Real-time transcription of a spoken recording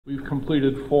We've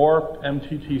completed 4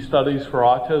 MTT studies for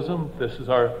autism. This is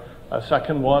our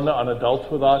second one on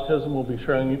adults with autism. We'll be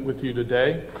sharing it with you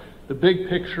today. The big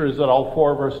picture is that all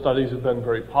 4 of our studies have been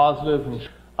very positive.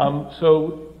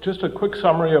 So just a quick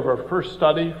summary of our first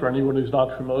study for anyone who's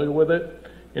not familiar with it.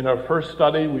 In our first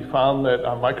study, we found that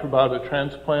microbiota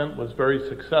transplant was very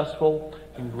successful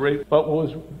and great. But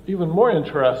what was even more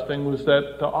interesting was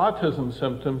that the autism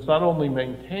symptoms not only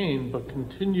maintained but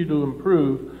continue to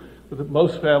improve, with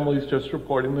most families just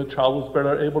reporting the child was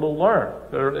better able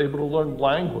to learn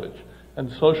language and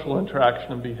social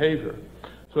interaction and behavior.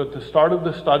 So at the start of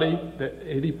the study,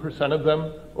 80% of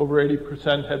them, over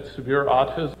 80% had severe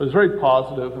autism. It was very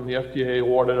positive, and the FDA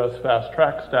awarded us fast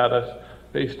track status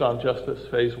based on just this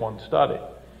phase 1 study.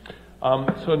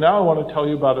 So now I want to tell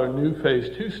you about our new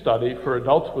phase 2 study for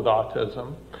adults with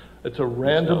autism. It's a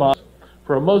randomized,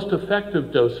 for a most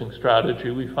effective dosing strategy,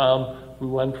 we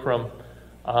went from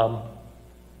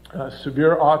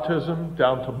severe autism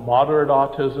down to moderate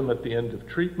autism at the end of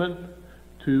treatment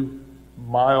to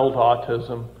mild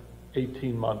autism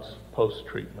 18 months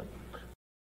post-treatment.